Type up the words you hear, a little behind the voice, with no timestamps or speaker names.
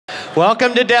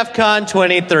Welcome to DEF CON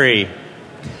 23.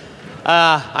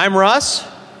 I'm Russ.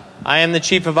 I am the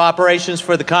Chief of Operations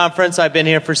for the conference. I've been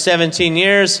here for 17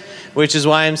 years, which is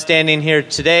why I'm standing here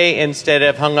today instead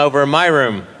of hung over in my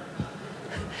room.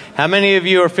 How many of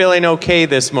you are feeling okay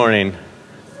this morning?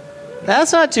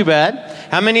 That's not too bad.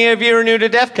 How many of you are new to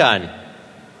DEF CON?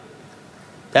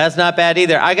 That's not bad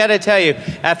either. I got to tell you,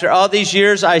 after all these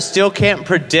years, I still can't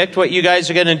predict what you guys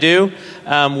are going to do.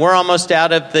 We're almost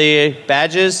out of the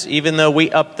badges, even though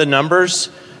we up the numbers.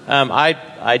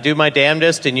 I do my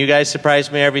damnedest, and you guys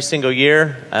surprise me every single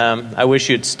year. I wish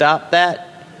you'd stop that.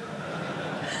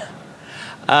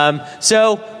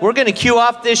 So we're going to queue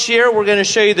off this year. We're going to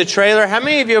show you the trailer. How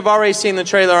many of you have already seen the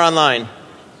trailer online?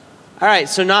 All right,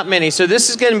 so not many. So this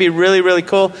is going to be really, really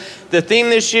cool. The theme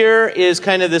this year is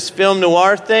kind of this film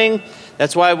noir thing.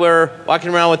 That's why we're walking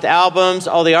around with albums.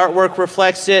 All the artwork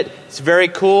reflects it. It's very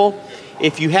cool.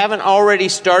 If you haven't already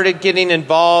started getting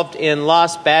involved in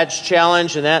Lost Badge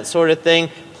Challenge and that sort of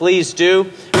thing, please do.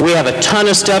 We have a ton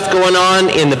of stuff going on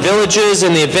in the villages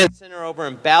and the event center over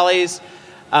in Bally's.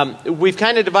 We've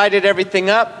kind of divided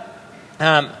everything up.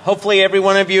 Hopefully every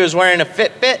one of you is wearing a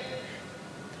Fitbit,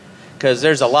 because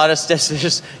there's a lot of stuff.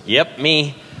 Just, yep,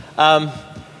 me.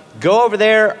 Go over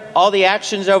there. All the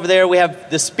actions over there. We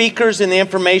have the speakers and the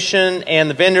information and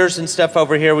the vendors and stuff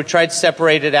over here. We tried to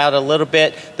separate it out a little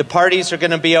bit. The parties are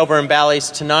going to be over in Bally's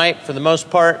tonight for the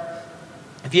most part.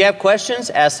 If you have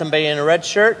questions, ask somebody in a red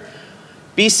shirt.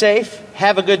 Be safe.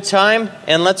 Have a good time.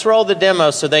 And let's roll the demo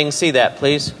so they can see that,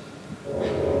 please.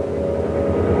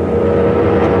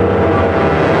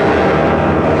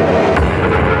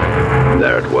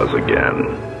 There it was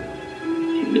again.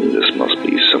 He knew this must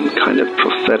be some kind of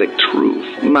prophetic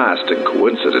truth. Masked in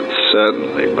coincidence,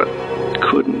 certainly, but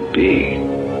couldn't be.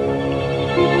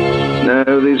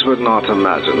 No, these were not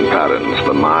imagined patterns,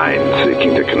 the mind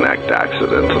seeking to connect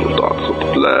accidental dots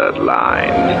with blurred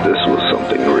lines. This was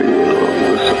something real.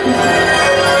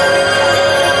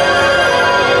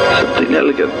 Something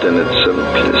elegant in its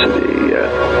simplicity,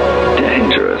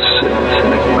 dangerous in its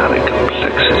enigmatic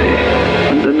complexity.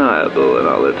 Undeniable in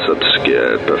all its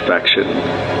obscure perfection.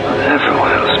 Would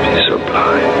everyone else be so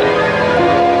blind?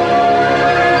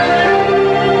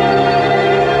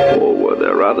 Or were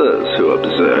there others who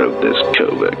observed this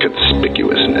covert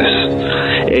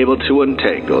conspicuousness, able to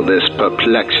untangle this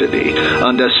perplexity,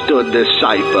 understood this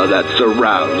cipher that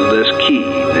surrounds this key,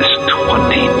 this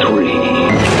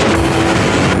 23?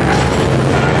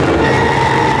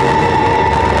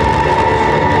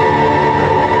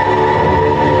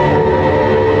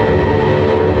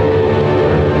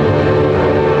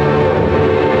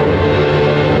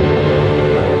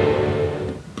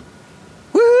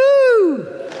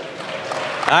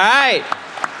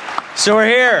 So we're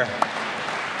here.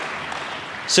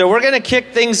 So we're going to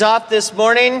kick things off this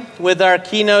morning with our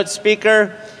keynote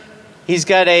speaker. He's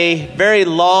got a very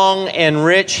long and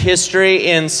rich history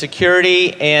in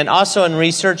security and also in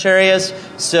research areas,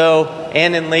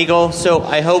 and in legal. So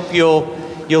I hope you'll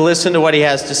listen to what he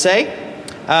has to say.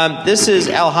 This is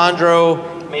Alejandro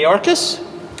Mayorkas.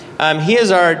 He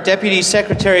is our Deputy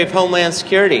Secretary of Homeland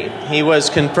Security. He was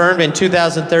confirmed in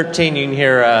 2013. You can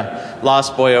hear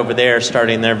Lost Boy over there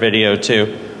starting their video too.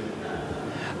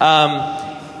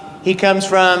 He comes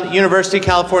from University of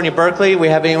California, Berkeley. We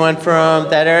have anyone from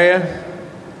that area?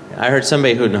 I heard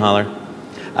somebody hoot and holler.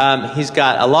 He's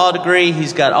got a law degree.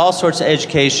 He's got all sorts of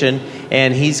education,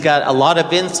 and he's got a lot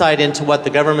of insight into what the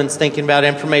government's thinking about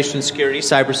information security,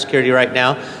 cybersecurity right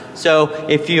now. So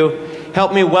if you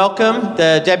help me welcome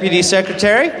the Deputy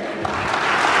Secretary.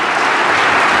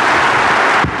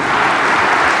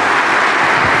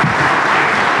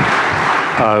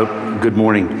 Good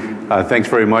morning. Thanks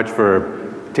very much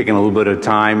for taking a little bit of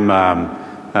time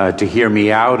to hear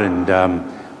me out, and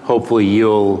hopefully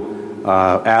you'll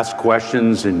ask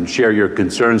questions and share your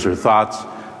concerns or thoughts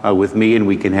with me, and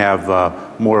we can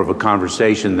have more of a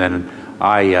conversation than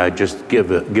I just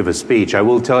give a speech. I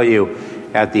will tell you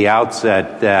at the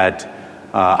outset that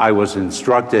I was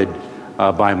instructed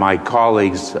by my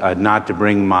colleagues not to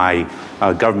bring my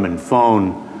government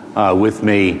phone with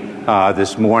me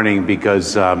this morning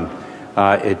because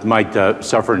it might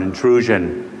suffer an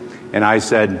intrusion. And I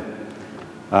said,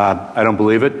 I don't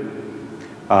believe it.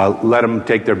 Let them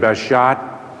take their best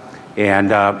shot.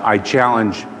 And I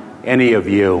challenge any of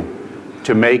you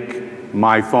to make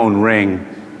my phone ring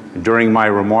during my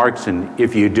remarks. And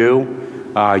if you do,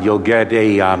 you'll get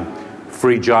a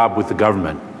free job with the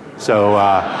government. So,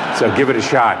 so give it a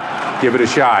shot. Give it a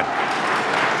shot.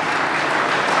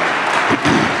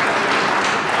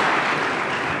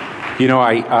 You know,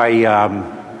 I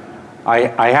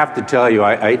have to tell you,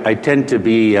 I tend to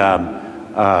be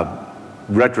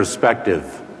retrospective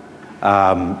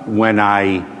when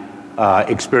I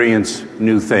experience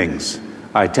new things.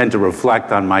 I tend to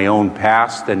reflect on my own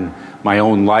past and my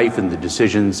own life and the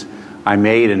decisions I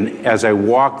made. And as I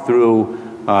walked through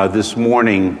this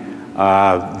morning,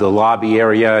 the lobby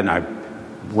area, and I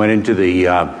went into the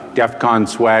DEF CON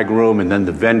swag room and then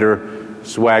the vendor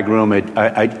swag room,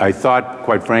 I thought,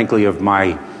 quite frankly, of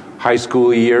my high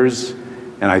school years,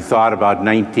 and I thought about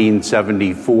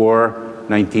 1974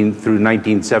 through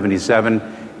 1977,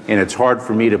 and it's hard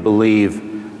for me to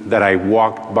believe that I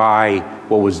walked by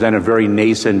what was then a very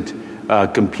nascent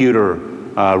computer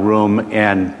room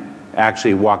and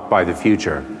actually walked by the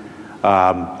future.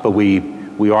 But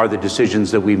we are the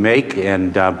decisions that we make,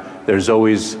 and there's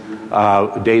always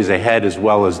days ahead as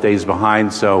well as days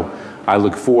behind, so I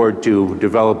look forward to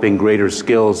developing greater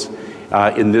skills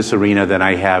in this arena than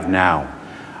I have now.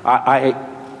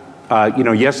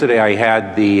 Yesterday I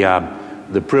had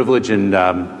the privilege and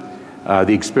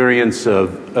the experience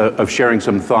of sharing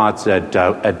some thoughts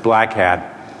at Black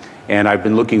Hat, and I've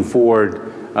been looking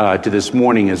forward to this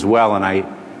morning as well. And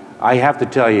I have to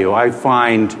tell you, I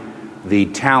find the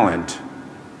talent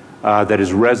that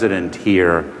is resident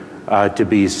here to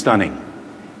be stunning.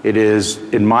 It is,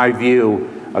 in my view,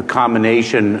 a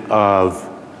combination of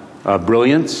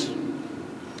brilliance,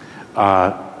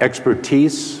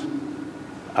 expertise,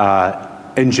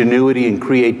 ingenuity and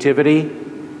creativity,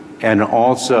 and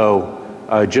also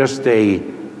just a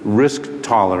risk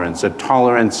tolerance, a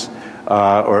tolerance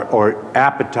or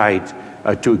appetite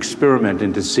to experiment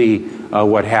and to see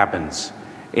what happens.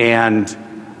 And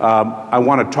I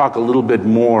want to talk a little bit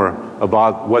more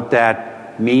about what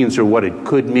that means or what it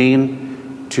could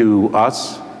mean to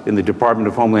us in the Department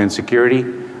of Homeland Security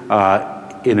in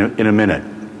a minute.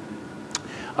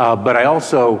 But I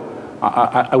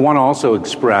want to also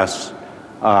express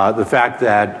the fact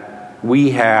that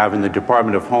we have in the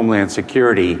Department of Homeland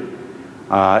Security,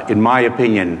 in my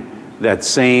opinion, that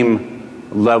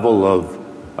same level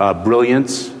of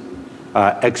brilliance,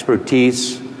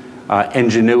 expertise,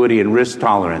 ingenuity, and risk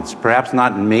tolerance. Perhaps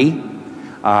not in me,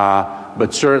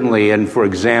 but certainly, and for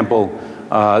example,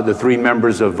 the 3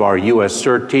 members of our U.S.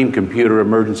 CERT team, Computer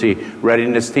Emergency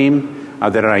Readiness Team,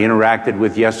 that I interacted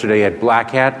with yesterday at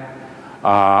Black Hat,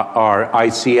 our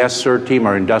ICS CERT team,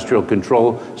 our Industrial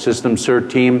Control System CERT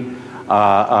team,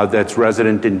 that's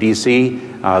resident in D.C.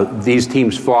 These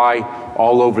teams fly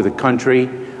all over the country,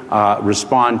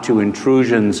 respond to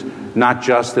intrusions not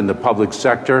just in the public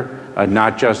sector,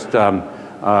 not just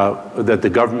that the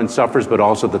government suffers, but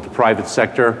also that the private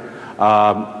sector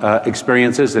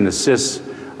experiences, and assists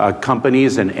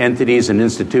companies and entities and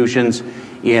institutions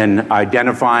in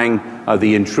identifying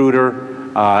the intruder,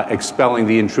 expelling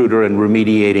the intruder, and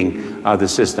remediating the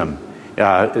system.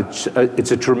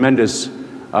 It's a tremendous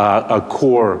a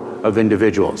core of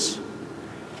individuals.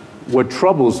 What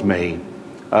troubles me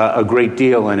a great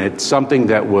deal, and it's something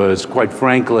that was, quite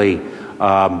frankly,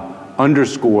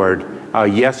 underscored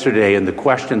yesterday in the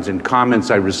questions and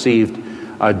comments I received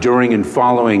during and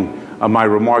following my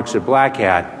remarks at Black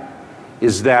Hat,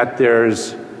 is that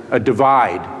there's a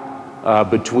divide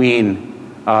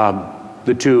between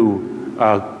the two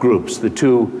groups, the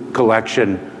two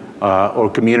collection or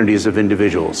communities of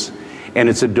individuals. And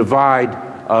it's a divide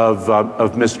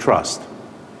of mistrust,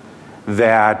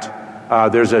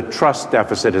 that there's a trust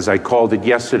deficit, as I called it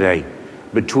yesterday,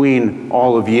 between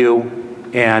all of you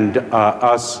and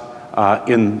us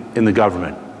in the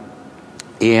government.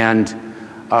 And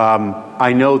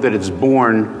I know that it's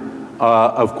born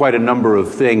of quite a number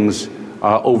of things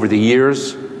over the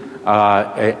years,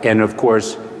 and of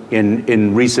course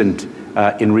in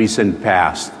recent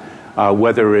past,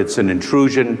 whether it's an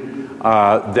intrusion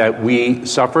that we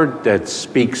suffered that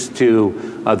speaks to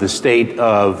the state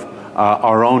of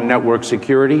our own network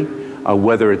security,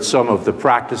 whether it's some of the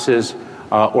practices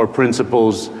or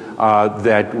principles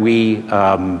that we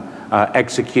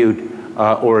execute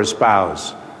or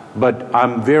espouse. But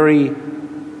I'm very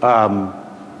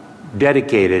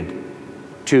dedicated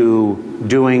to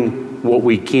doing what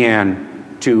we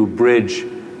can to bridge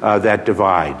that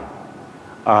divide.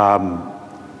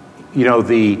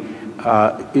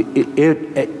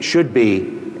 It should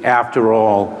be, after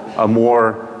all, a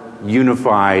more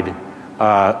unified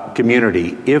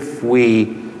community. If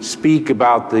we speak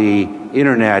about the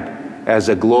internet as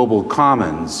a global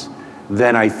commons,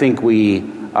 then I think we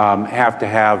have to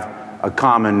have a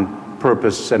common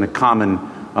purpose and a common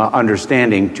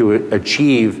understanding to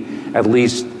achieve at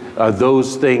least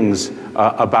those things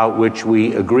about which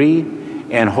we agree,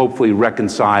 and hopefully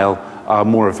reconcile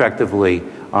more effectively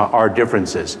our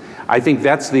differences. I think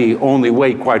that's the only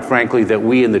way, quite frankly, that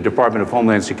we in the Department of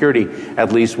Homeland Security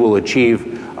at least will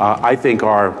achieve, I think,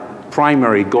 our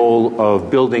primary goal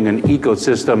of building an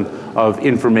ecosystem of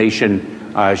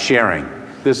information sharing.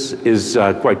 This is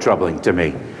quite troubling to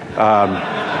me.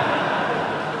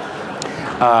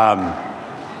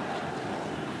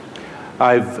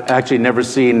 I've actually never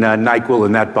seen NyQuil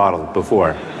in that bottle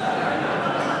before.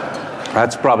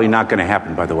 That's probably not going to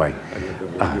happen, by the way.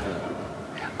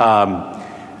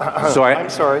 I'm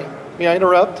sorry. May I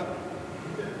interrupt?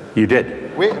 You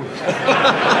did. Well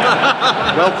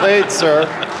played, sir.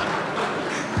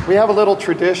 We have a little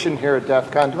tradition here at DEF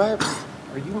CON.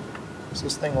 Is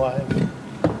this thing live?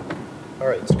 All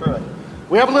right, screw it.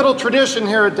 We have a little tradition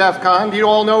here at DEF CON. Do you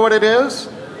all know what it is?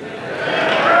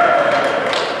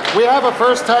 We have a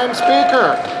first-time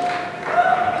speaker.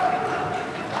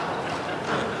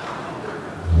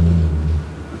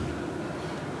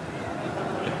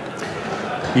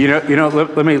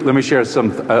 Let me share a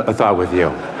thought with you.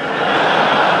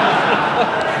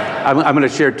 I'm going to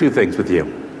share two things with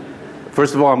you.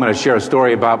 First of all, I'm going to share a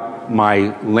story about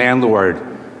my landlord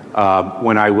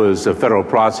when I was a federal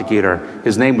prosecutor.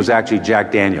 His name was actually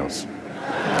Jack Daniels.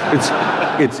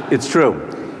 It's true.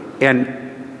 And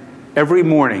every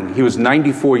morning, he was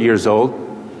 94 years old.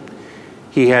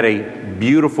 He had a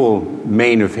beautiful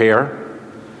mane of hair.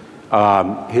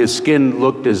 His skin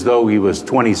looked as though he was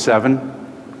 27.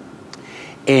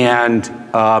 And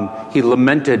he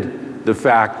lamented the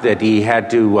fact that he had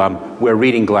to wear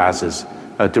reading glasses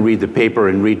to read the paper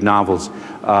and read novels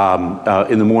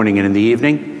in the morning and in the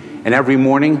evening. And every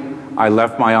morning, I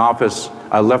left my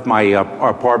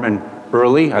apartment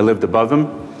early. I lived above him.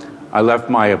 I left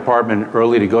my apartment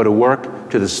early to go to work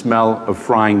to the smell of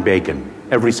frying bacon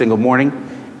every single morning.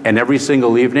 And every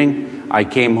single evening, I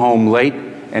came home late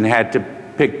and had to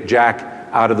pick Jack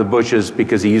out of the bushes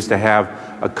because he used to have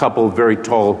a couple very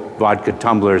tall vodka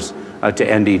tumblers to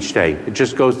end each day. It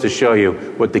just goes to show you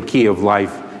what the key of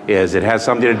life is. It has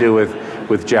something to do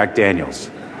with Jack Daniels.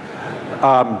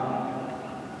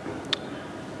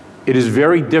 It is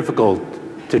very difficult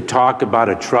to talk about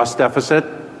a trust deficit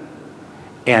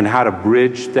and how to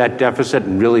bridge that deficit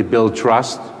and really build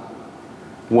trust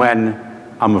when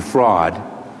I'm a fraud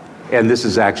and this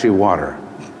is actually water.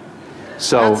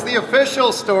 So that's the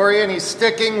official story, and he's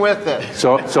sticking with it.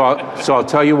 So I'll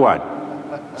tell you what.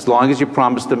 As long as you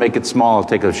promise to make it small, I'll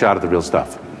take a shot at the real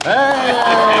stuff. Hey!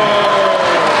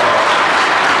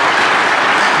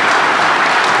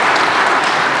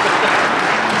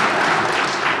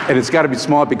 And it's got to be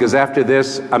small because after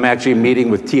this, I'm actually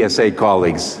meeting with TSA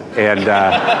colleagues, and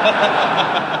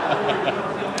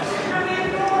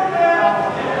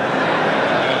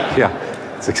yeah,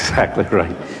 that's exactly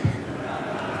right.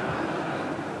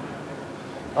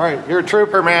 All right, you're a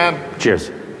trooper, man. Cheers.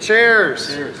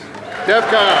 Cheers. Cheers. DEF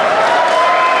CON.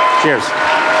 Cheers.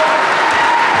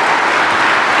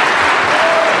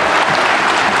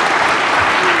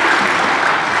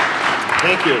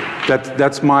 Thank you.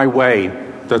 That's my way.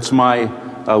 That's my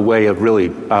way of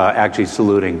really actually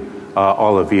saluting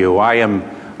all of you. I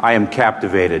am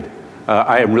captivated.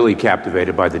 I am really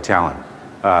captivated by the talent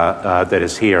that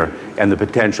is here and the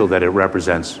potential that it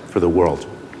represents for the world.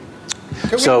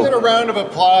 Can we get a round of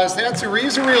applause? He's a real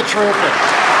trooper.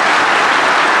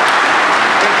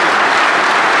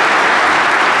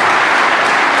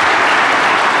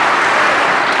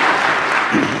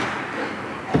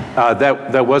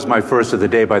 That was my first of the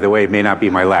day, by the way. It may not be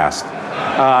my last.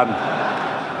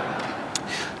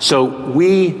 So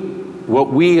what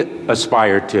we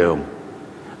aspire to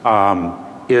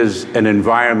is an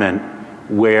environment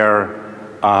where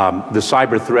the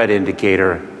cyber threat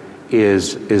indicator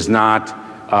is not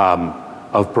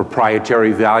of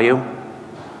proprietary value,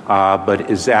 but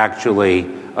is actually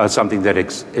something that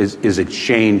is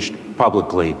exchanged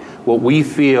publicly. What we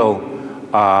feel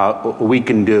we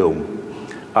can do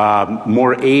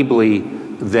more ably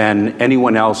than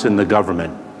anyone else in the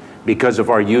government, because of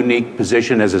our unique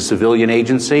position as a civilian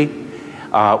agency,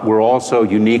 we're also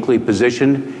uniquely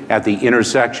positioned at the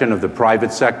intersection of the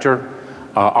private sector,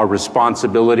 our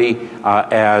responsibility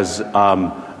as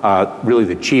really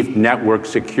the chief network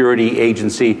security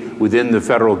agency within the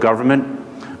federal government,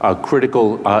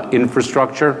 critical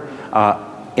infrastructure,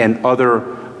 and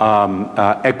other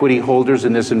equity holders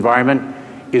in this environment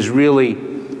is really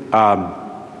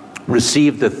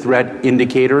receive the threat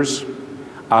indicators,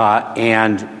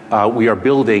 and we are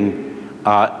building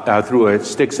through a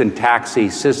sticks and taxi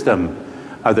system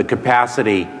the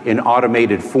capacity in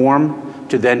automated form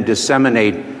to then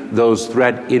disseminate those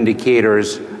threat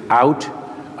indicators out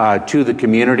to the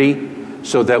community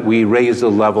so that we raise the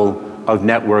level of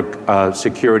network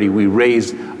security. We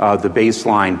raise the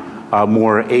baseline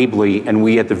more ably, and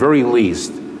we, at the very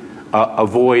least,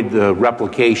 avoid the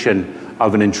replication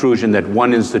of an intrusion that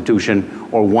one institution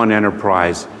or one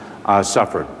enterprise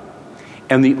suffered.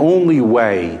 And the only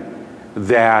way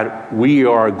that we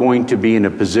are going to be in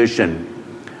a position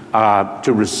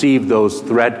to receive those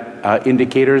threat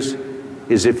indicators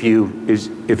is if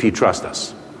you trust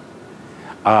us.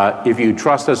 If you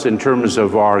trust us in terms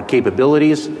of our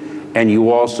capabilities, and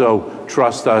you also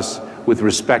trust us with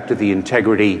respect to the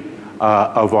integrity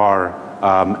of our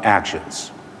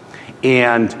actions.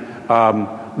 And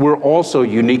we're also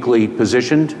uniquely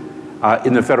positioned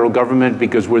in the federal government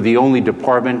because we're the only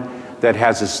department that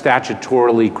has a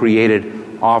statutorily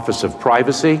created Office of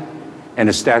Privacy and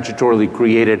a statutorily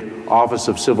created Office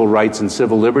of Civil Rights and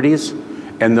Civil Liberties,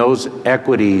 and those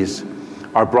equities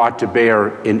are brought to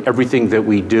bear in everything that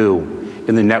we do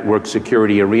in the network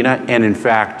security arena, and in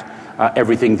fact,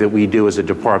 everything that we do as a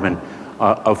Department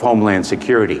of Homeland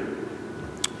Security.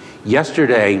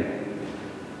 Yesterday,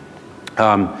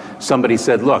 somebody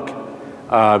said, "Look,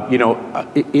 you know,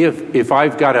 if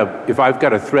I've got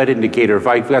a threat indicator, if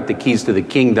I've got the keys to the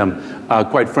kingdom,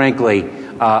 quite frankly,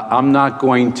 I'm not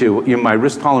going to. You know, my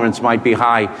risk tolerance might be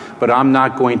high, but I'm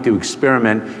not going to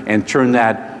experiment and turn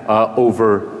that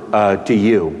over to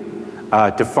you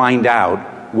to find out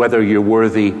whether you're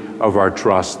worthy of our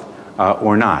trust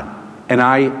or not." And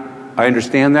I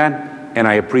understand that, and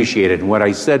I appreciate it. And what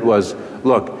I said was,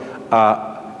 look,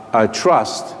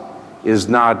 trust is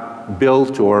not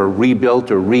built or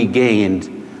rebuilt or regained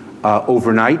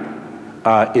overnight.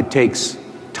 It takes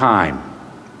time.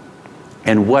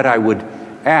 And what I would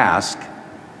ask,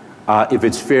 if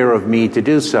it's fair of me to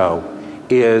do so,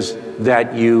 is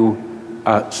that you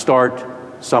start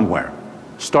somewhere.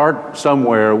 Start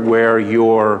somewhere where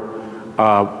your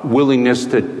willingness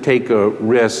to take a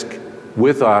risk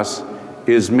with us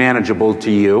is manageable to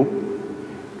you,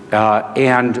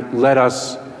 and let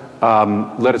us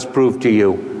prove to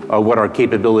you what our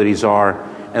capabilities are,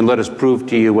 and let us prove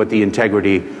to you what the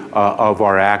integrity of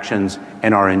our actions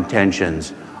and our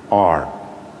intentions are.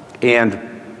 And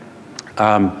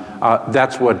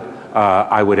that's what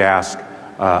I would ask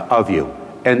of you.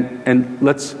 And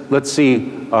let's see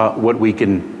what we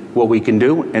can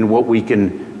do and what we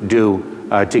can do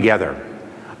together.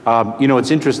 You know,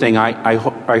 it's interesting.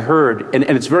 I heard, and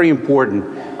it's very important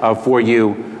for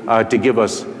you to give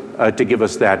us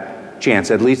that chance.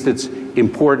 At least it's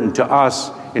important to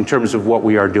us in terms of what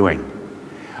we are doing.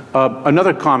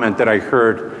 Another comment that I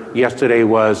heard yesterday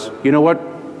was, you know what?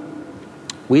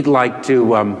 We'd like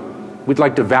to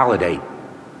validate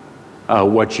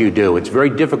what you do. It's very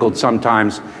difficult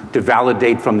sometimes to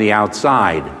validate from the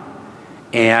outside,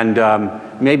 and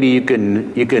maybe you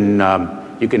can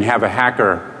have a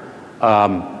hacker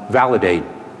validate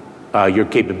your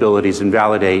capabilities and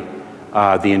validate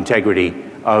the integrity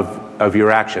of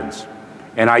your actions.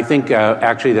 And I think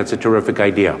actually that's a terrific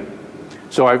idea.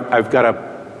 So I've got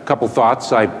a couple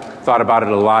thoughts. I thought about it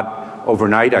a lot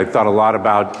overnight. I thought a lot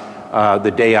about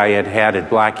the day I had at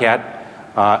Black Hat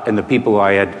and the people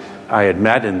I had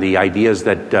met and the ideas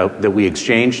that we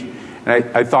exchanged. And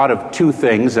I thought of two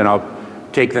things, and I'll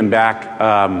take them back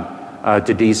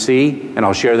to DC, and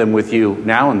I'll share them with you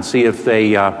now and see if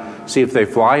they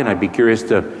fly. And I'd be curious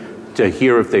to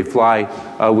hear if they fly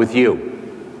with you.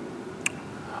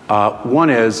 One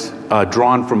is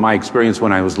drawn from my experience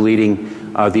when I was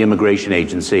leading the immigration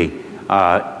agency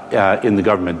in the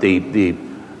government, the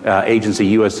agency,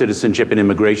 U.S. Citizenship and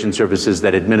Immigration Services,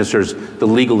 that administers the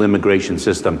legal immigration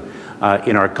system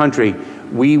in our country.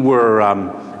 We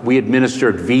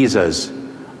administered visas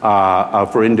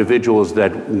for individuals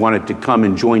that wanted to come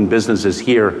and join businesses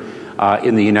here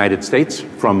in the United States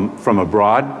from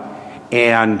abroad.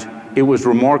 And it was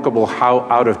remarkable how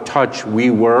out of touch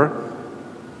we were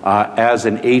as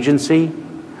an agency,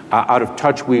 out of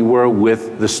touch we were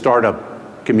with the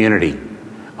startup community.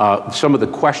 Some of the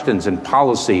questions and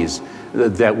policies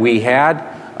that we had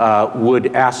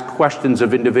would ask questions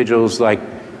of individuals like,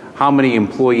 how many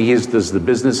employees does the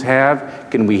business have?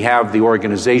 Can we have the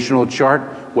organizational chart?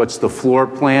 What's the floor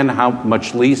plan? How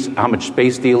much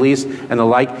space do you lease? And the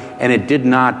like. And it did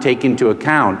not take into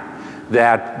account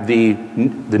that the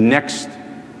next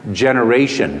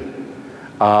generation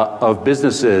of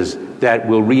businesses that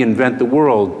will reinvent the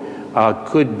world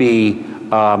could be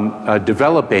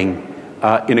developing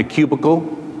in a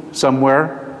cubicle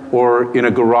somewhere, or in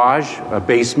a garage, a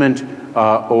basement,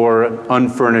 or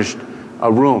unfurnished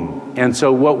room. And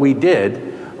so what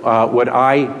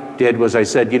I did was I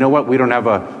said, you know what,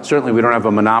 certainly we don't have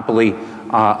a monopoly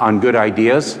on good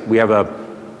ideas. We have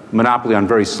monopoly on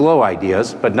very slow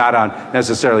ideas, but not on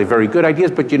necessarily very good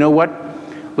ideas. But you know what?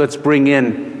 Let's bring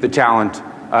in the talent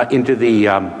into the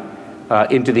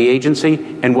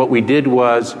agency. And what we did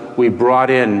was we brought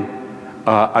in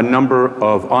a number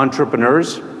of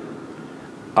entrepreneurs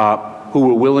who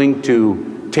were willing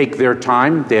to take their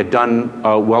time. They had done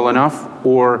well enough,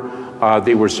 or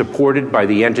they were supported by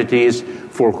the entities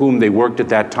for whom they worked at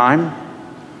that time.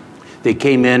 They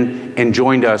came in and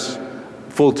joined us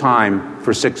full-time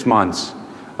for 6 months,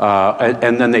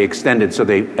 and then they extended, so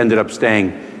they ended up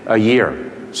staying a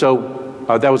year. So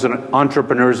that was an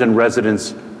Entrepreneurs in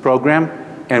Residence program,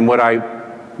 and what I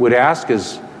would ask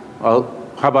is, how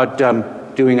about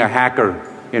doing a Hacker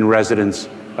in Residence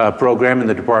program in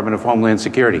the Department of Homeland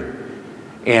Security?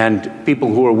 And people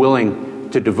who are willing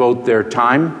to devote their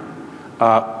time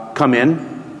come in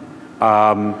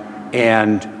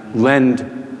and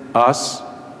lend us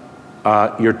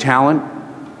your talent,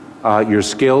 your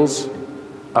skills,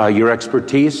 your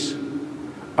expertise,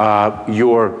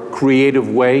 your creative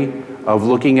way of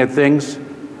looking at things,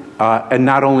 and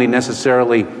not only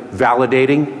necessarily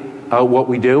validating what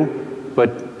we do,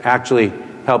 but actually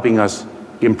helping us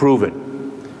improve it.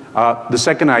 The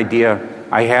second idea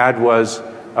I had was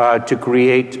to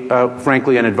create,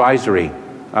 frankly, an advisory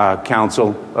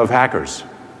council of hackers,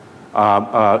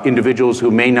 individuals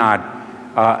who may not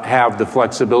have the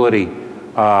flexibility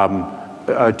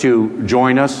to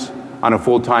join us on a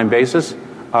full-time basis,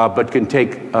 but can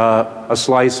take a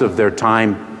slice of their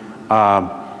time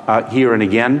here and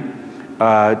again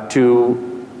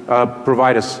to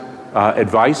provide us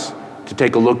advice, to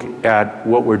take a look at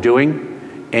what we're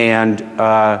doing, and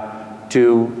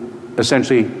to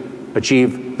essentially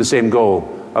achieve the same goal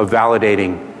of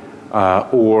validating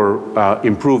or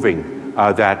improving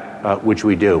that which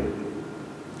we do.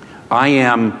 I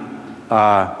am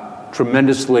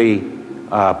tremendously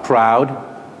proud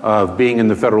of being in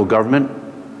the federal government.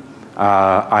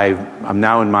 I'm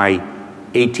now in my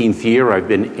 18th year. I've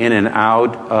been in and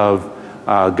out of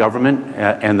government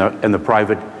and the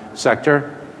private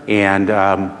sector, and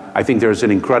I think there's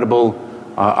an incredible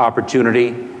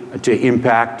opportunity to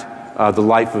impact the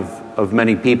life of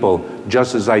many people,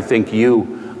 just as I think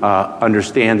you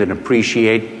understand and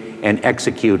appreciate and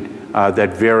execute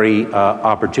that very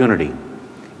opportunity.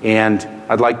 And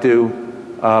I'd like to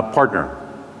partner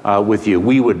with you.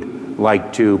 We would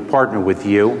like to partner with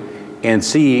you and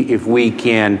see if we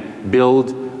can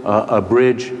build a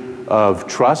bridge of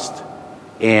trust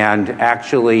and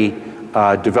actually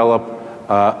develop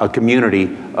a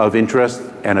community of interest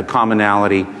and a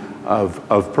commonality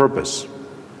of purpose.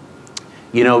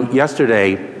 You know,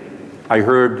 yesterday I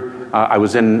heard, I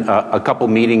was in a couple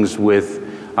meetings with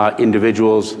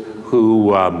individuals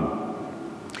who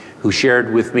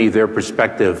shared with me their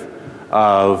perspective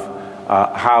of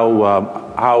how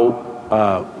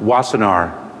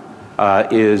Wassenaar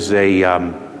is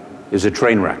a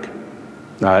train wreck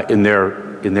in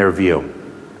their view,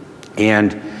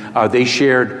 and they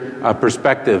shared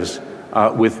perspectives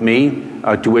with me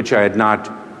to which I had not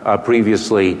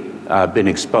previously been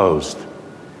exposed.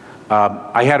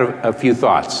 I had a few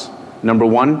thoughts. Number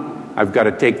one, I've got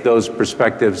to take those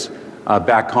perspectives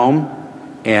back home,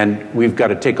 and we've got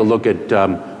to take a look at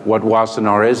what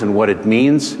Wassenaar is and what it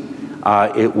means.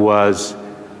 It was,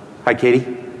 hi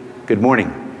Katie, good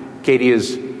morning. Katie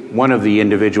is one of the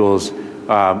individuals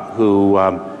who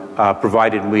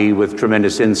provided me with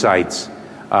tremendous insights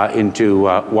into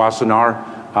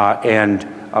Wassenaar, and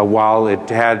while it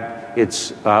had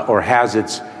its, or has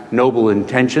its noble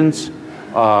intentions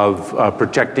of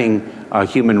protecting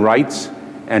human rights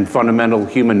and fundamental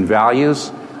human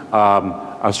values,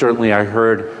 certainly I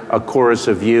heard a chorus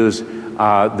of views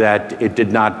that it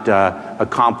did not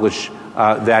accomplish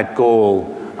that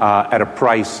goal at a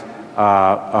price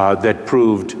that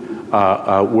proved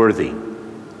worthy.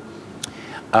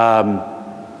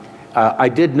 I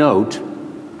did note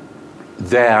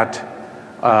that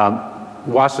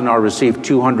Wassenaar received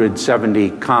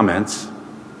 270 comments,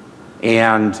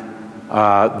 and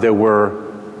there were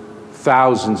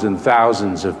thousands and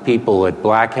thousands of people at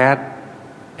Black Hat,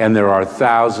 and there are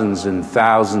thousands and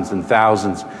thousands and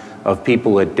thousands of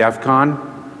people at DEF CON,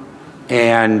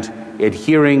 and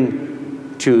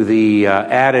adhering to the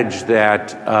adage that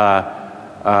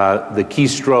the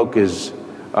keystroke is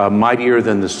mightier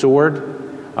than the sword.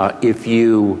 If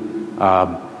you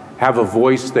have a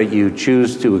voice that you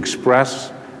choose to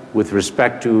express with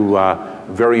respect to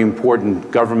very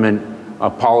important government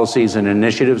policies and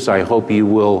initiatives, I hope you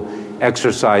will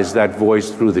exercise that voice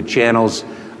through the channels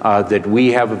that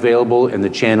we have available and the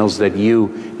channels that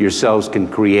you yourselves can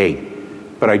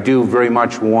create. But I do very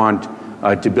much want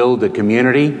to build a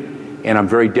community and I'm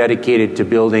very dedicated to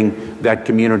building that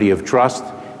community of trust,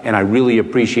 and I really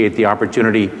appreciate the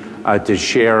opportunity to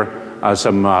share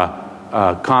some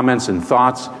comments and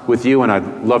thoughts with you, and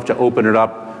I'd love to open it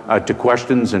up to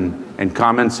questions and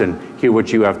comments and hear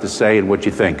what you have to say and what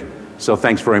you think. So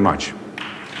thanks very much.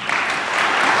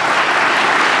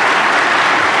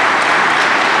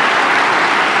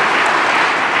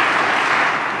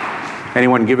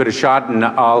 Anyone give it a shot, and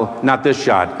not this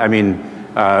shot, I mean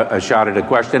a shot at a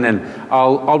question, and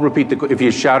I'll repeat if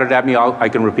you shout it at me, I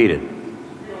can repeat it.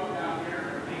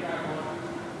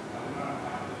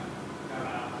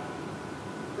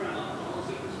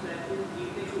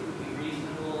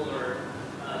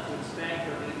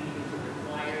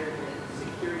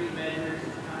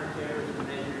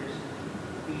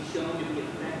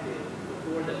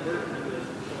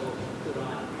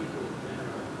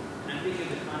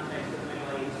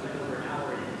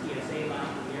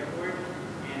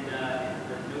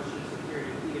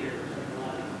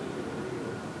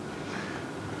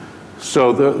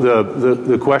 So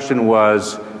the question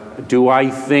was, do I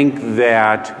think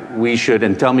that we should,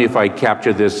 and tell me if I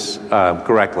capture this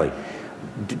correctly,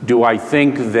 do I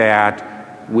think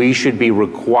that we should be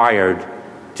required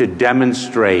to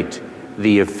demonstrate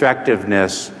the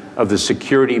effectiveness of the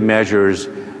security measures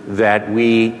that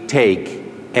we take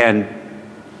and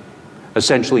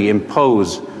essentially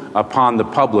impose upon the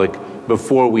public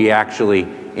before we actually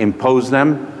impose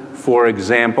them? For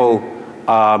example,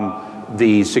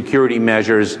 the security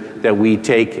measures that we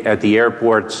take at the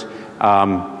airports.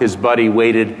 His buddy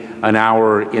waited an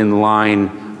hour in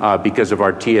line because of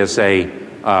our TSA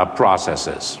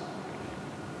processes.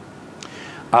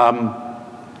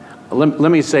 Let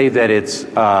me say that it's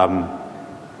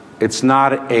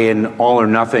not an all or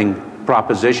nothing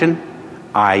proposition.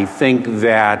 I think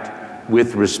that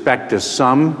with respect to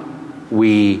some,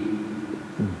 we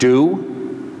do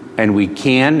and we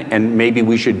can, and maybe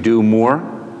we should do more.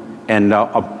 And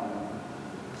I'll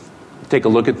take a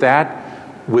look at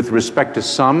that. With respect to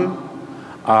some,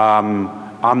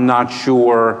 I'm not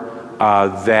sure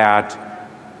that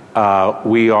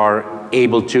we are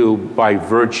able to, by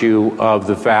virtue of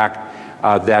the fact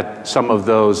that some of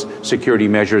those security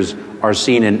measures are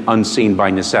seen and unseen by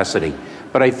necessity.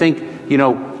 But I think, you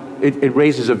know, it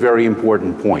raises a very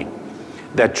important point,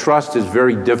 that trust is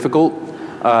very difficult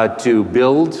to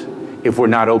build if we're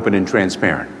not open and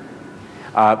transparent.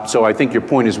 So I think your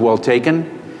point is well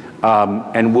taken,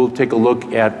 and we'll take a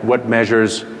look at what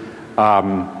measures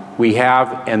we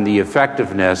have and the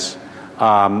effectiveness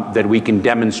that we can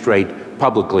demonstrate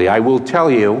publicly. I will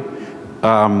tell you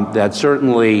that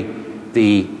certainly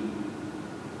the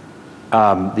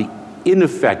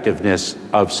ineffectiveness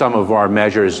of some of our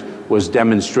measures was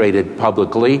demonstrated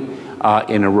publicly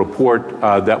in a report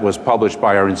that was published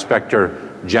by our Inspector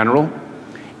General.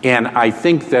 And I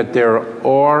think that there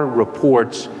are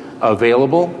reports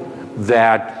available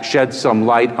that shed some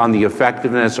light on the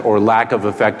effectiveness or lack of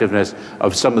effectiveness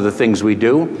of some of the things we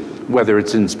do, whether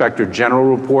it's Inspector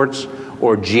General reports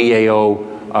or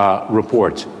GAO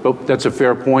reports. But that's a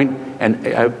fair point, and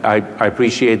I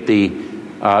appreciate the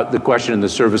question in the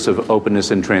service of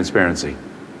openness and transparency.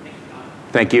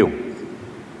 Thank you.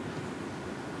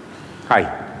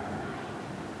 Hi.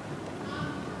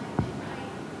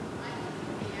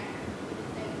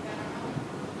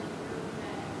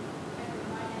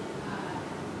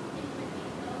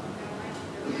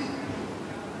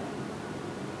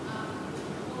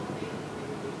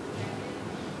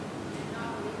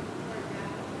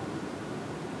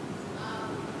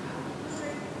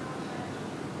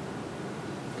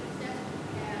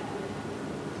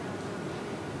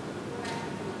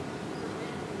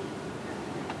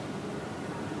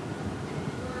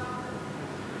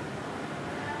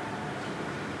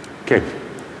 Okay.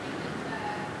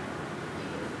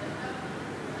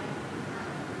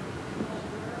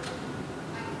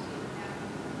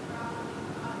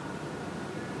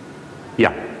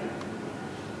 Yeah.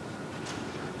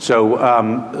 So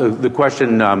the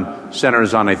question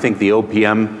centers on, I think, the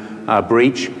OPM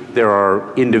breach. There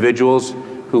are individuals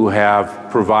who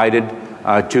have provided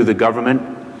to the government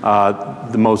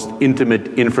the most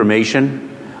intimate information,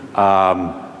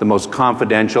 the most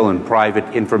confidential and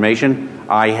private information.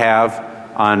 I have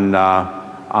on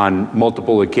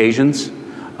multiple occasions in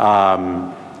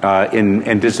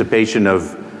anticipation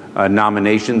of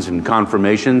nominations and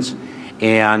confirmations,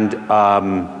 and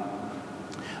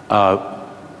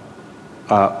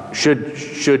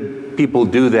should people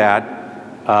do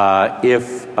that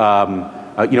if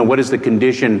you know, what is the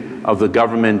condition of the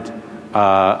government's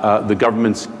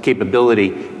capability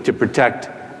to protect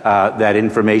that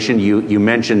information? You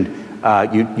mentioned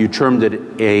you termed it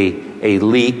a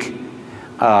leak,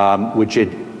 which it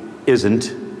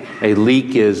isn't. A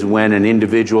leak is when an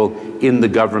individual in the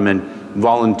government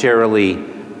voluntarily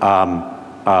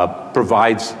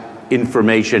provides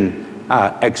information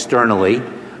externally.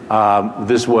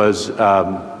 This was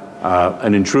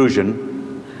an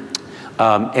intrusion.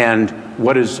 And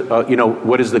what is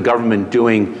the government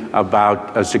doing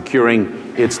about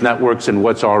securing its networks, and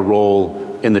what's our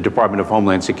role in the Department of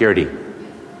Homeland Security?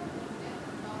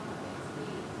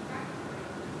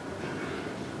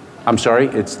 I'm sorry,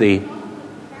 it's the...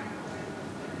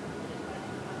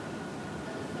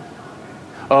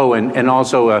 Oh, and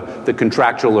also the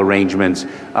contractual arrangements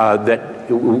that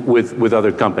with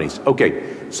other companies. Okay,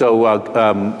 so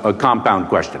a compound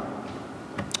question.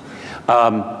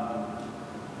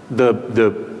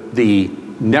 The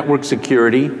network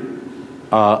security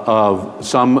of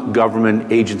some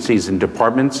government agencies and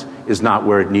departments is not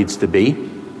where it needs to be.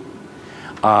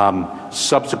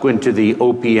 Subsequent to the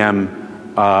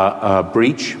OPM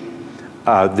breach,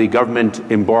 the government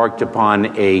embarked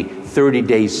upon a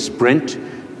 30-day sprint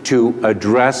to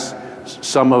address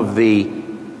some of the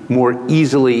more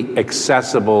easily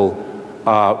accessible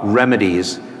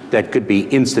remedies that could be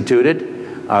instituted.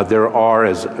 There are,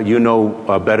 as you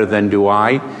know better than do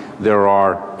I, there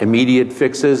are immediate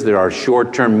fixes, there are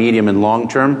short-term, medium, and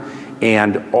long-term,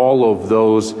 and all of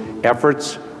those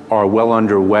efforts are well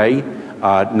underway,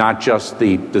 not just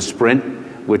the sprint,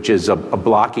 which is a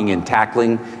blocking and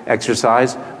tackling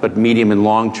exercise, but medium and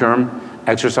long-term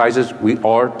exercises. We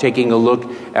are taking a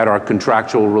look at our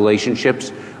contractual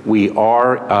relationships. We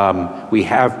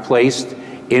have placed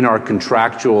in our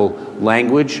contractual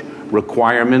language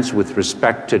requirements with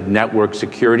respect to network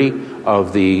security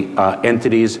of the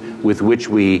entities with which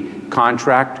we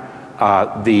contract.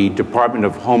 The Department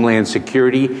of Homeland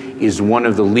Security is one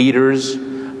of the leaders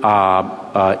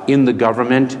in the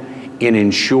government in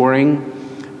ensuring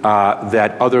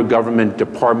that other government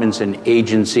departments and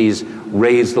agencies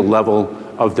raise the level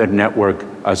of their network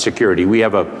security. We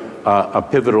have a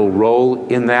pivotal role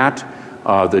in that.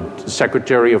 The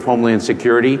Secretary of Homeland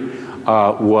Security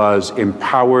was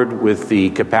empowered with the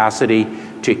capacity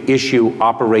to issue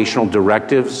operational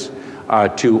directives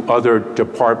to other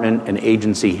department and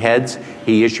agency heads.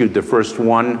 He issued the first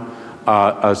one,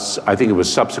 I think it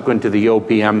was subsequent to the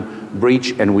OPM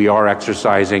breach, and we are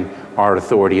exercising our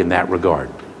authority in that regard.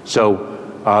 So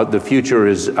the future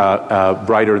is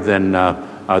brighter than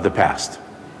the past.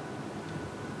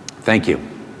 Thank you.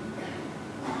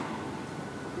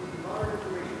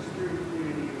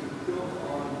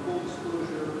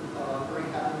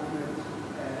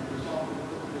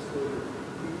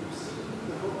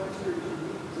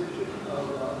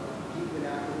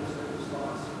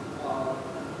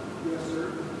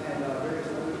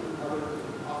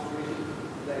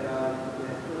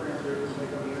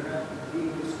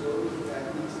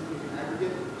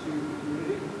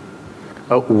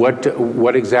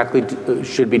 What exactly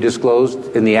should be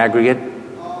disclosed in the aggregate?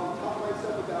 Talk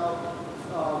myself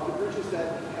about the breaches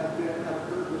that have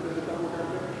occurred within the federal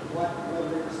government, whether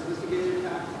they were sophisticated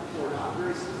attacks or not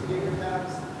very sophisticated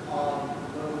attacks, the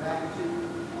magnitude,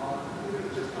 even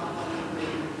if it's just compound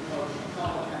information of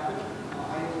how much happened.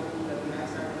 I know that the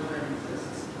Einstein program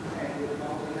exists, and it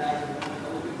probably has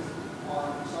intelligence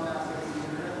on some aspects of the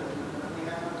internet that we currently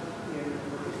have in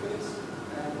workspace,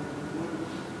 and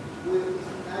with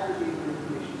aggregating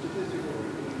information, statistical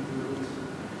information,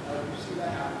 you see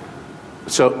that happen.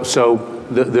 So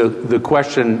the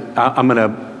question, I'm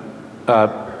going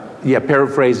to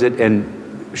paraphrase it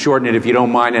and shorten it if you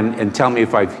don't mind, and tell me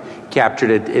if I've captured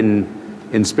it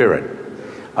in spirit.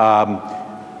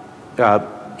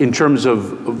 In terms of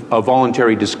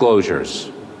voluntary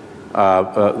disclosures,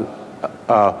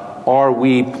 are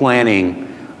we planning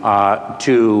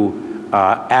to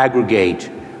aggregate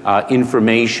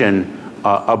information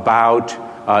about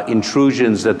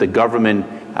intrusions that the government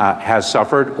has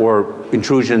suffered, or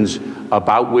intrusions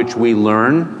about which we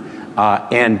learn,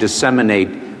 and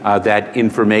disseminate that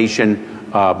information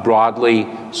broadly,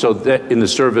 so that in the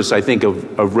service, I think,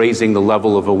 of raising the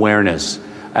level of awareness.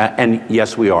 And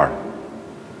yes, we are.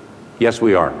 Yes,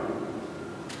 we are.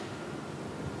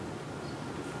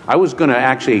 I was going to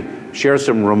actually share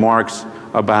some remarks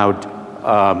about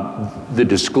the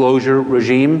disclosure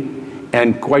regime,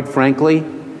 and quite frankly,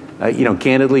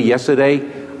 candidly, yesterday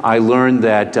I learned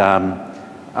that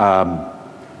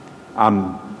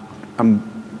I'm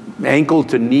ankle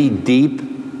to knee deep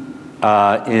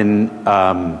in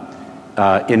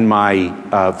my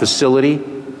facility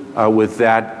with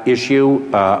that issue.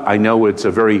 I know it's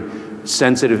a very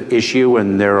sensitive issue,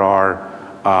 and there are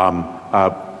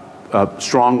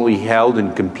strongly held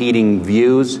and competing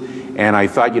views. And I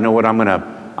thought, you know what, I'm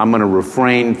I'm going to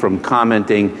refrain from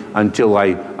commenting until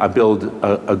I build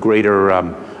a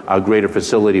greater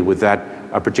facility with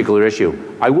that particular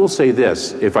issue. I will say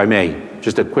this, if I may,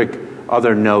 just a quick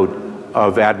other note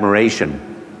of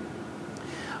admiration.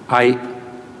 I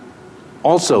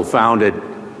also found it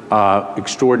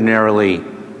extraordinarily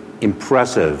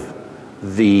impressive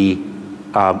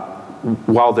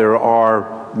while there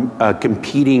are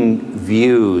competing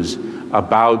views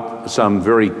about some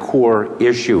very core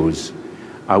issues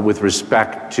with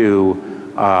respect to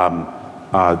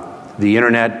the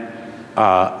internet,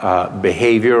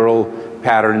 behavioral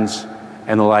patterns,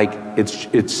 and the like.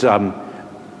 It's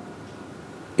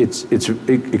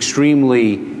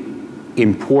extremely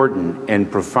important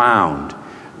and profound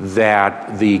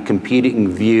that the competing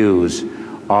views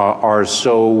are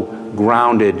so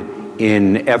grounded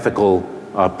in ethical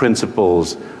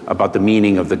principles about the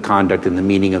meaning of the conduct and the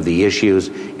meaning of the issues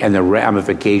and the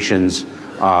ramifications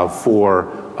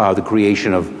for the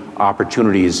creation of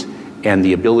opportunities and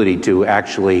the ability to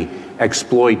actually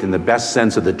exploit, in the best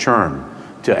sense of the term,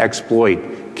 to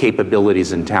exploit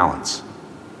capabilities and talents.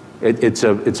 It's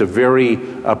a very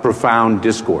profound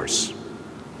discourse.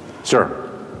 Sir.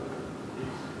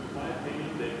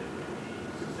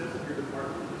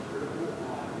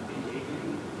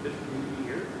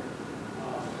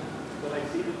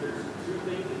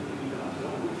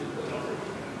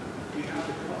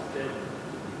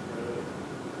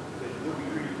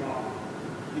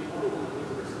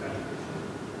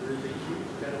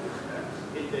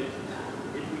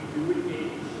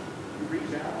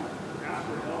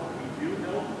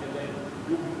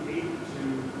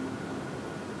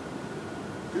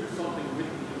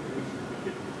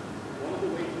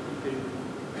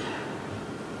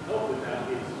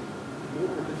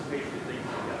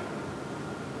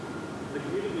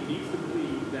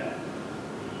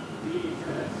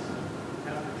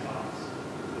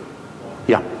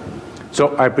 Yeah,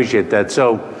 so I appreciate that.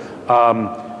 So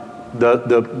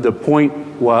the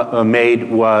point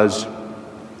made was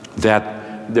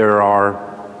that there are,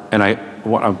 and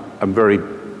I'm very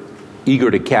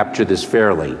eager to capture this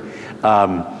fairly,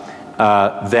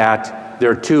 that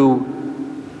there are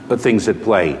two things at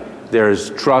play.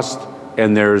 There's trust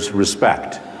and there's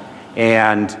respect.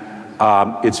 And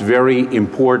it's very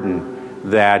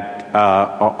important that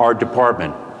our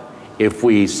department, if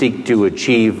we seek to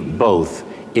achieve both,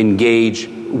 engage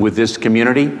with this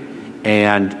community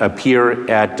and appear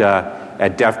at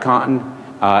DEF CON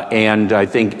and I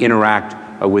think interact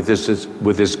with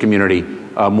this community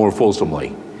more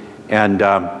fulsomely. And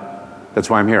that's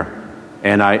why I'm here.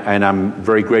 And I'm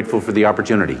very grateful for the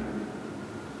opportunity.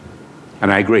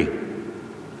 And I agree.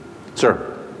 Sir.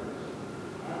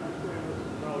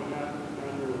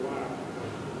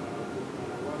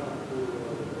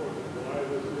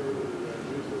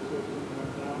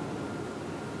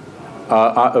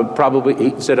 Probably,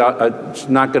 he said it's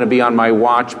not going to be on my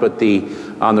watch, but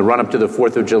on the run-up to the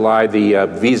 4th of July, the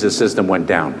visa system went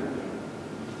down. I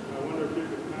wonder if you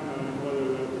could comment on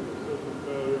whether that was a system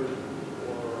failure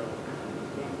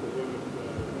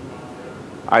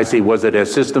or I see. Was it a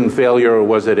system failure or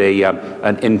was it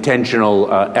an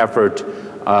intentional effort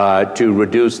to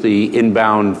reduce the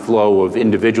inbound flow of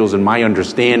individuals? And my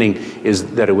understanding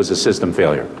is that it was a system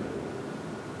failure.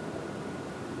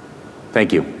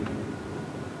 Thank you.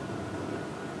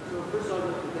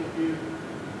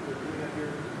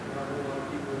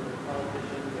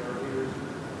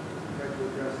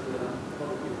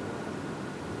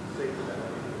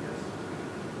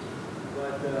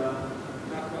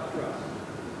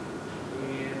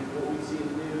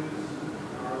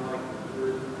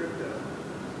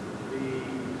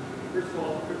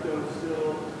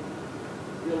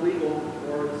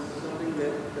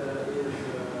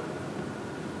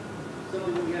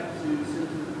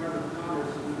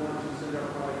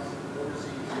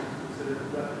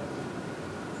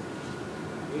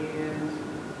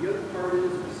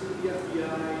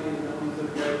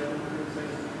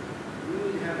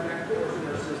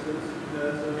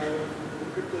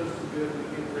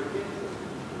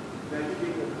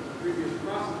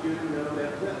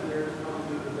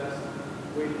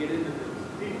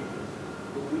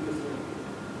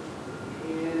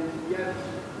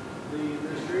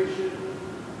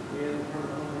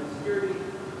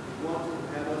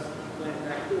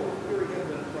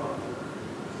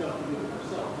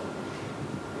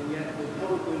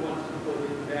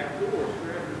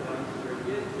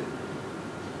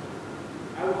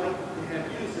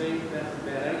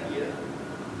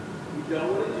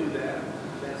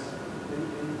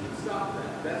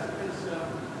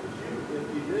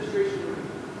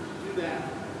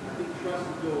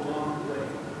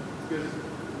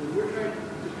 when we're trying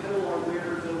to peddle our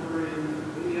wares over in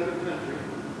any other country,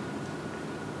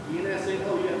 the NSA,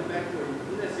 oh, you have a backdoor.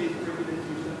 The NSA is breaking into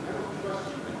your stuff. I don't trust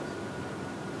you guys.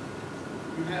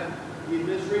 You have the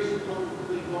administration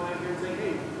publicly going out here and saying,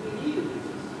 hey, we need to do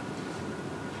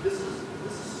this. This is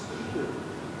stupid.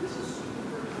 This is stupid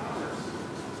for commerce.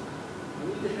 I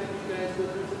need to have you guys go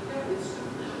through and say, yeah, it's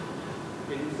stupid.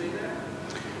 Can you say that?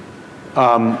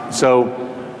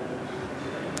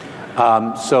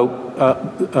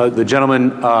 The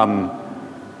gentleman,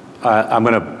 I'm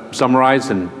going to summarize,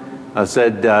 and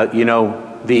said, you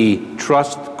know, the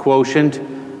trust quotient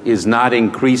is not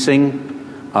increasing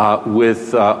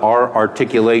with our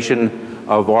articulation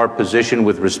of our position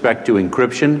with respect to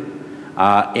encryption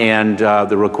and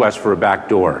the request for a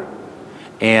backdoor.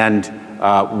 And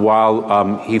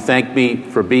while he thanked me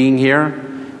for being here,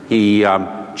 he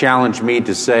challenged me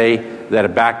to say that a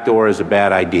backdoor is a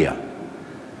bad idea.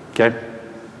 Okay?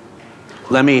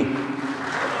 Let me...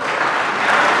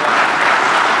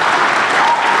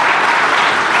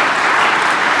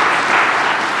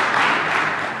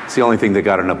 It's the only thing that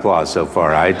got an applause so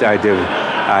far. I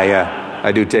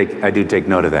do take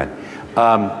note of that.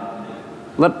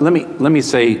 Let me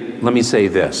say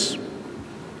this.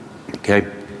 Okay.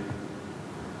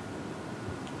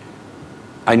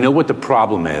 I know what the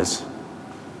problem is,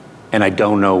 and I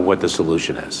don't know what the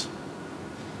solution is.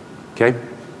 Okay.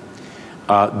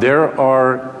 There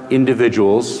are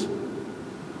individuals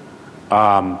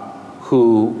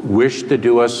who wish to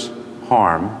do us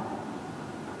harm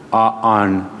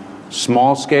on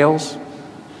small scales,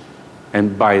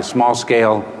 and by a small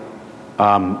scale,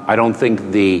 I don't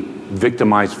think the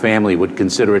victimized family would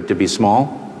consider it to be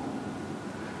small.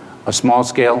 A small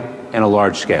scale and a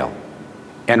large scale.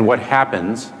 And what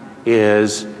happens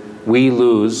is we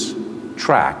lose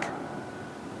track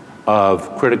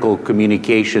of critical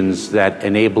communications that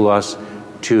enable us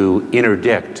to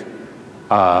interdict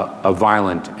a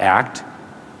violent act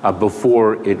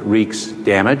before it wreaks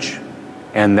damage,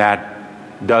 and that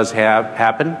does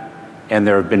happen, and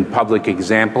there have been public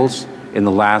examples in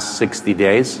the last 60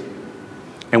 days,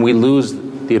 and we lose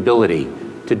the ability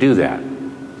to do that.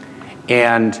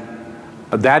 And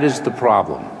that is the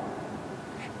problem.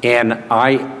 And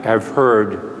I have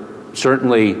heard,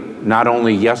 certainly not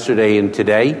only yesterday and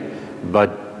today,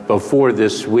 but before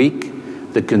this week,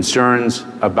 the concerns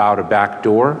about a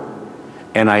backdoor,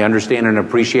 and I understand and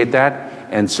appreciate that.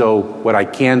 And so what I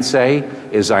can say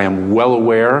is I am well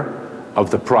aware of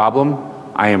the problem.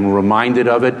 I am reminded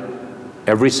of it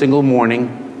every single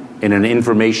morning in an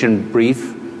information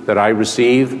brief that I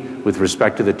receive with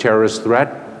respect to the terrorist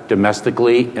threat,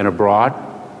 domestically and abroad.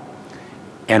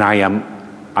 And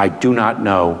I do not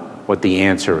know what the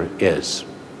answer is.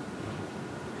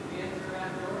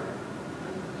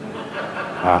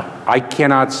 I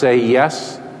cannot say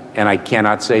yes, and I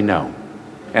cannot say no.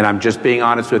 And I'm just being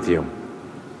honest with you.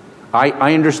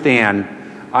 I understand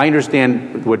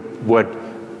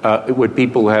what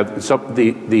people have,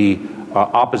 the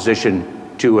opposition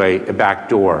to a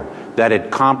backdoor, that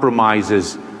it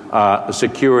compromises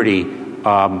security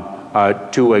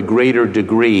to a greater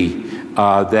degree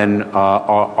than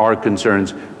our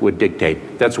concerns would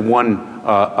dictate. That's one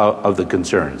of the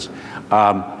concerns.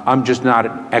 I'm just not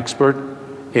an expert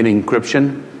in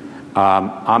encryption.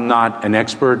 I'm not an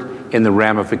expert in the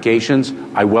ramifications.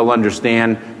 I well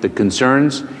understand the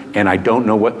concerns, and I don't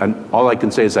know what, and all I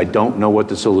can say is I don't know what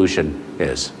the solution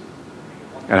is.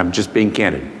 And I'm just being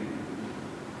candid.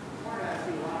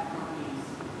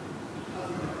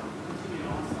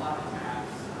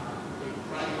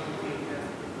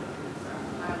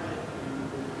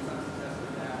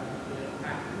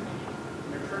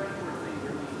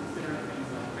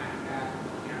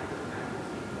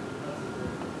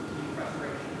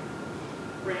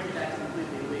 Granted, that's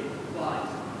completely illegal, but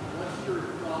what's your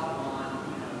thought on,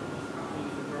 these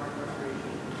companies that are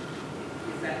frustration?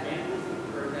 Is that vandalism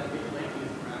or is that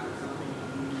vigilantism rather something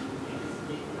you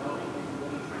anticipate growing, and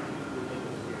what are you trying to do with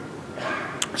those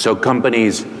here? So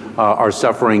companies are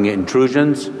suffering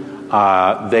intrusions.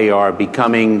 They are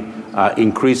becoming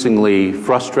increasingly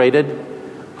frustrated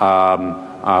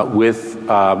with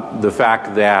the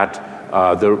fact that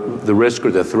the risk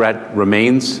or the threat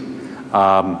remains.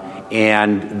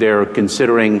 And they're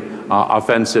considering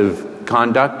offensive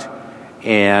conduct.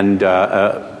 And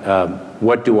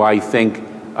what do I think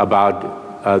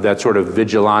about that sort of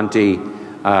vigilante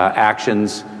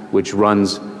actions which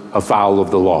runs afoul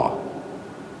of the law?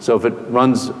 So if it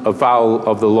runs afoul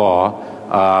of the law,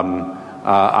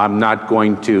 I'm not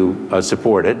going to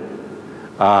support it.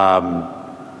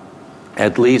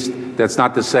 At least that's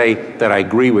not to say that I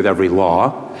agree with every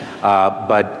law,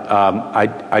 but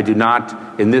I do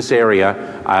not, in this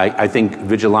area, I think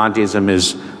vigilantism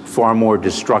is far more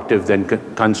destructive than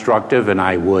constructive, and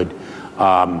I would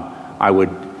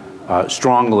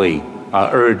strongly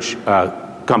urge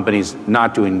companies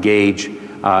not to engage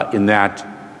in that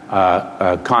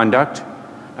conduct.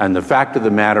 And the fact of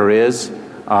the matter is,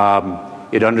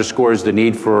 it underscores the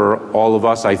need for all of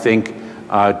us, I think,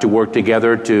 to work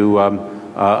together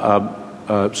to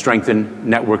strengthen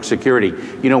network security.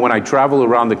 You know, when I travel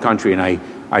around the country and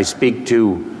I speak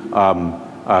to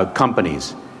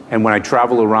companies, and when I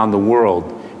travel around the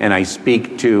world and I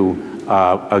speak to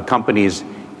companies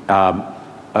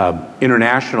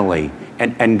internationally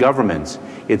and governments,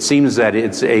 it seems that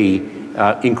it's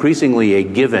increasingly a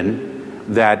given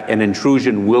that an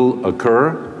intrusion will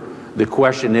occur. The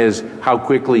question is, how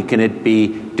quickly can it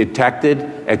be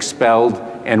detected, expelled,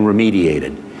 and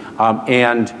remediated?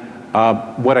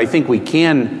 What I think we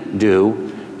can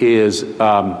do is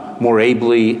more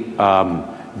ably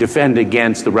defend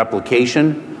against the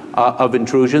replication of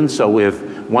intrusions. So if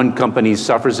one company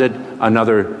suffers it,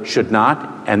 another should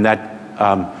not, and that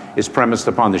is premised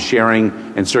upon the sharing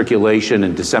and circulation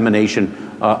and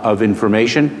dissemination of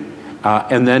information,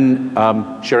 and then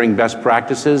sharing best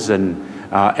practices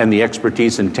and the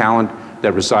expertise and talent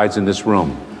that resides in this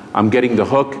room. I'm getting the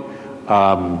hook.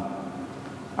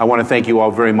 I want to thank you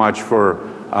all very much for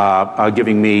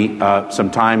giving me some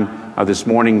time this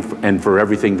morning and for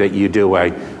everything that you do.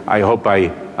 I hope I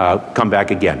come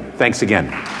back again. Thanks again.